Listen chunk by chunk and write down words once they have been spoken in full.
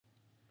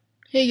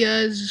Hey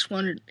guys, just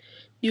wanted to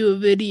do a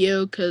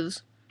video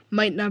because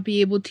might not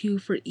be able to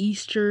for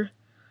Easter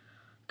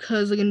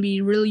because I'm gonna be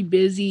really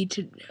busy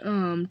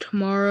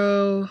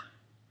tomorrow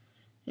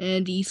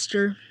and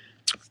Easter.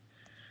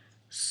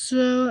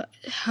 So,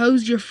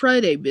 how's your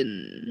Friday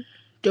been?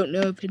 Don't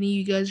know if any of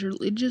you guys are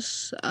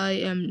religious. I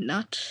am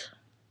not.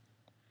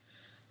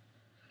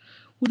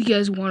 What do you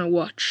guys want to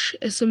watch?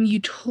 SMU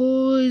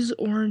Toys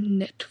or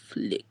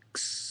Netflix?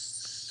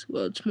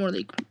 Well, it's more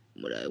like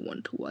what I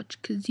want to watch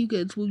because you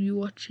guys will be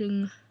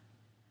watching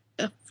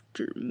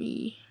after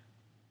me.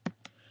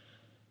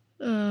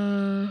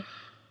 Alright.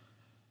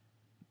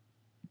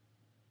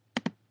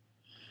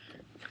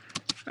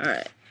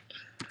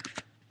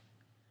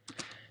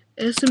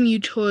 SMU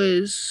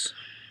Toys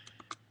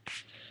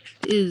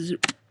is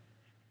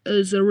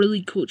a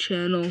really cool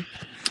channel.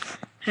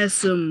 Has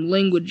some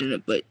language in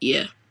it, but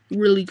yeah,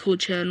 really cool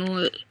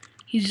channel.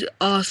 He's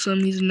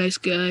awesome. He's a nice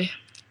guy.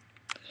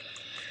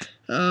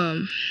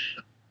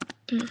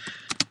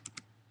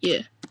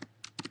 Yeah,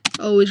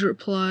 always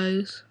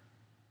replies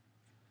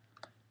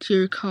to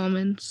your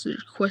comments or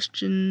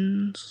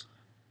questions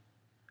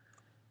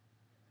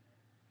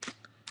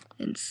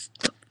and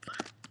stuff.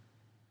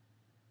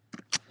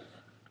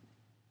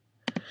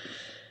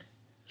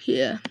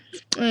 Yeah,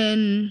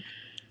 and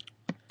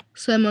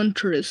Simon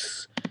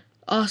Turris,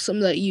 awesome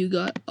that you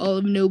got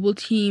Olive Noble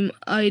team.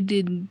 I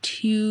did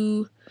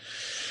too.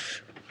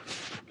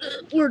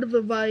 Word of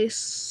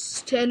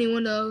advice to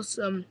anyone else,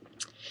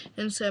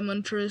 and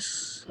Simon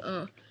Turris,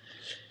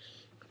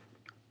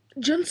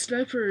 John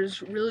Sniper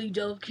is really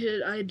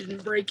delicate. I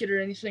didn't break it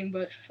or anything,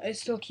 but I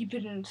still keep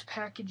it in its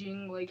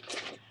packaging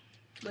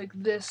like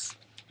this.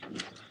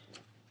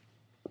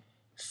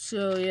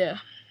 So yeah,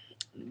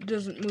 it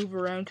doesn't move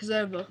around because I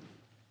have a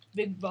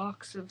big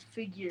box of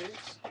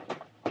figures.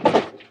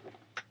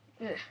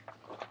 Yeah.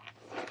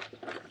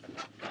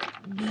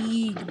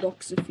 Big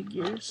box of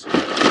figures.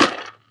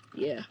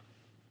 Yeah.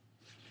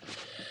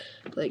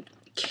 Like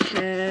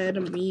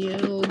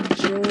Camille,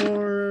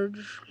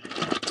 George,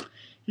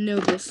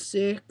 Nova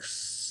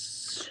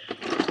 6,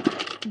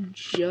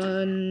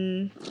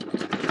 John,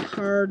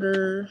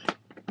 Carter.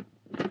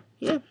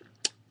 Yeah,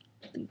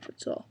 I think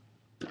that's all.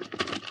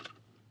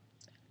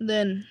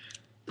 Then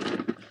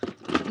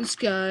this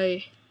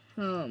guy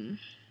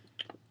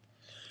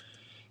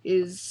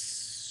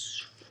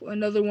is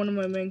another one of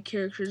my main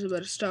characters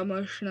about a stop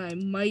motion I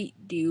might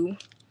do,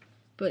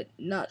 but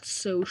not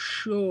so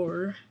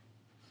sure.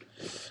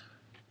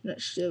 Not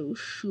so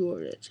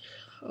sure at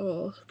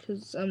all,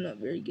 because I'm not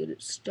very good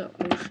at stop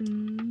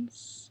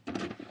motions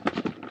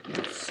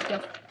and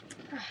stuff.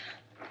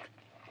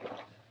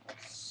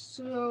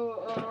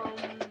 So,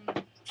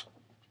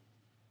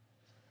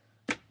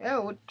 yeah,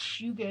 what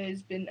you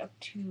guys been up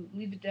to?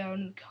 Leave it down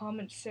in the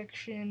comment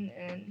section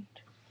and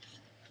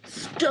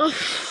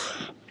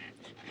stuff.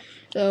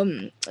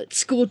 At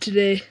school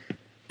today,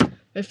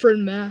 my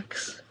friend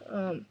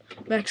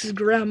Max's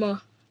grandma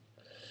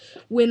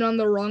went on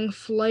the wrong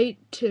flight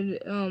to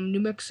New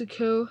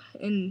Mexico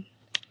and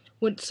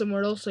went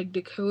somewhere else, like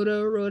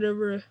Dakota or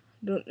whatever.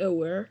 Don't know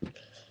where.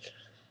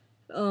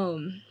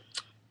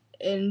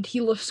 And he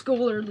left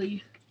school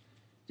early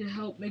to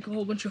help make a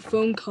whole bunch of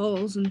phone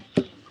calls and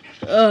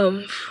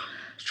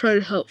try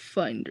to help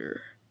find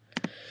her.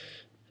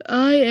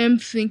 I am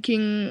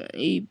thinking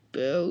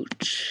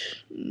about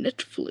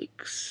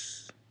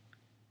Netflix.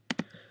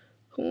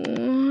 Hold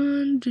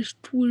on, just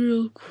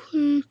real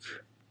quick.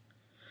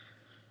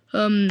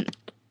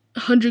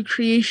 100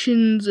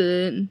 Creations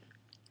and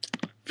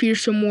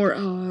Fearsome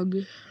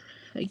Warthog.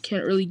 I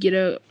can't really give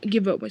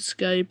out my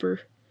Skype or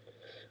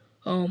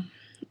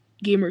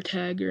gamer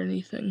tag or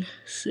anything.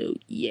 So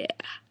yeah,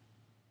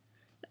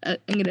 I'm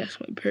gonna ask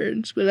my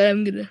parents, but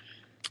I'm gonna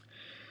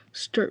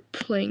start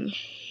playing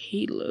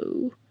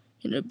Halo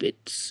in a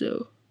bit.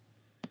 So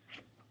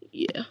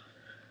yeah,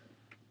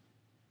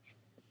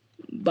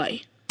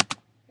 bye.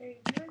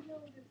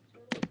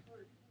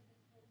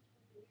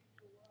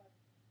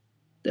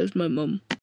 That was my mom.